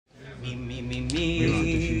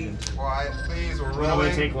second. Quiet, please. We're No,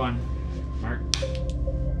 rolling. take one. Mark.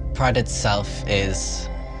 Pride itself is,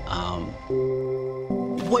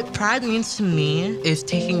 What pride means to me is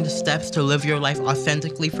taking the steps to live your life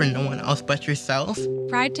authentically for no one else but yourself.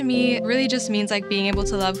 Pride to me really just means like being able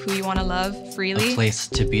to love who you want to love a freely. place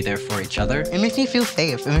to be there for each other. It makes me feel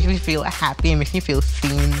safe. It makes me feel happy. It makes me feel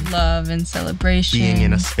seen. Love and celebration. Being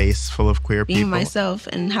in a space full of queer Being people. myself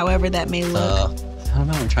and however that may look. I don't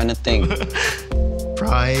know, I'm trying to think.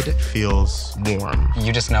 Pride feels warm.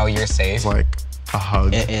 You just know you're safe. It's like a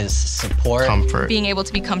hug, It is support. comfort. Being able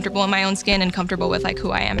to be comfortable in my own skin and comfortable with like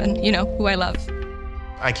who I am and, you know, who I love.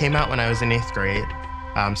 I came out when I was in 8th grade,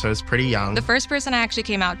 so I was pretty young. The first person I actually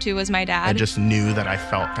came out to was my dad. I just knew that I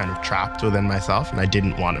felt kind of trapped within myself, and I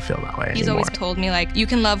didn't want to feel that way He's anymore. always told me like, you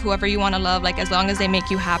can love whoever you want to love, like as long as they make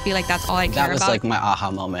you happy, like that's all I care That was about. like my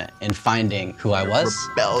aha moment in finding who I was.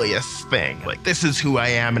 Rebellious thing. Like, this is who I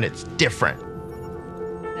am, and it's different.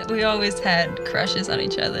 We always had crushes on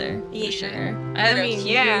each other. Yeah. For sure. I had a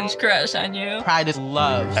huge crush on you. Pride is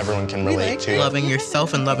love. Everyone can relate to. Loving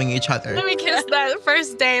yourself and loving each other. Then we kissed that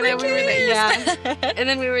first day that we were there. Yeah. And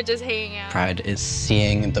then we were just hanging out. Pride is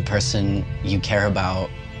seeing the person you care about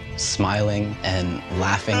smiling and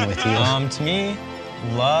laughing with you. To me,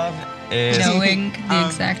 love is Knowing the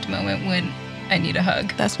exact moment when I need a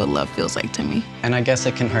hug. That's what love feels like to me. And I guess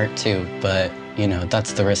it can hurt too, but you know,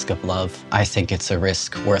 that's the risk of love. I think it's a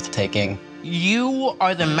risk worth taking. You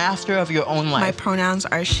are the master of your own My life. pronouns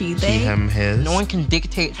are she, He, they. him, his. No one can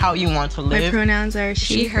dictate how you want to My live, pronouns are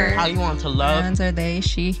she, her, how you want to love. Pronouns are they,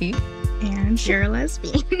 she, he. and you're a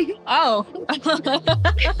lesbian. Oh.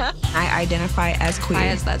 I identify as queer. I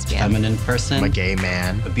as lesbian. Feminine I'm a person, gay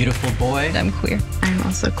man. a beautiful boy. I'm queer. I'm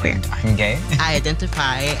also queer. I'm gay. I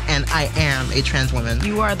identify and I am a trans woman.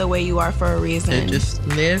 You are the way you are for a To reason. just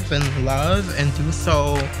live and love and do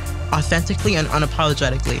so authentically and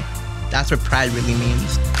unapologetically. That's what pride really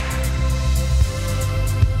means.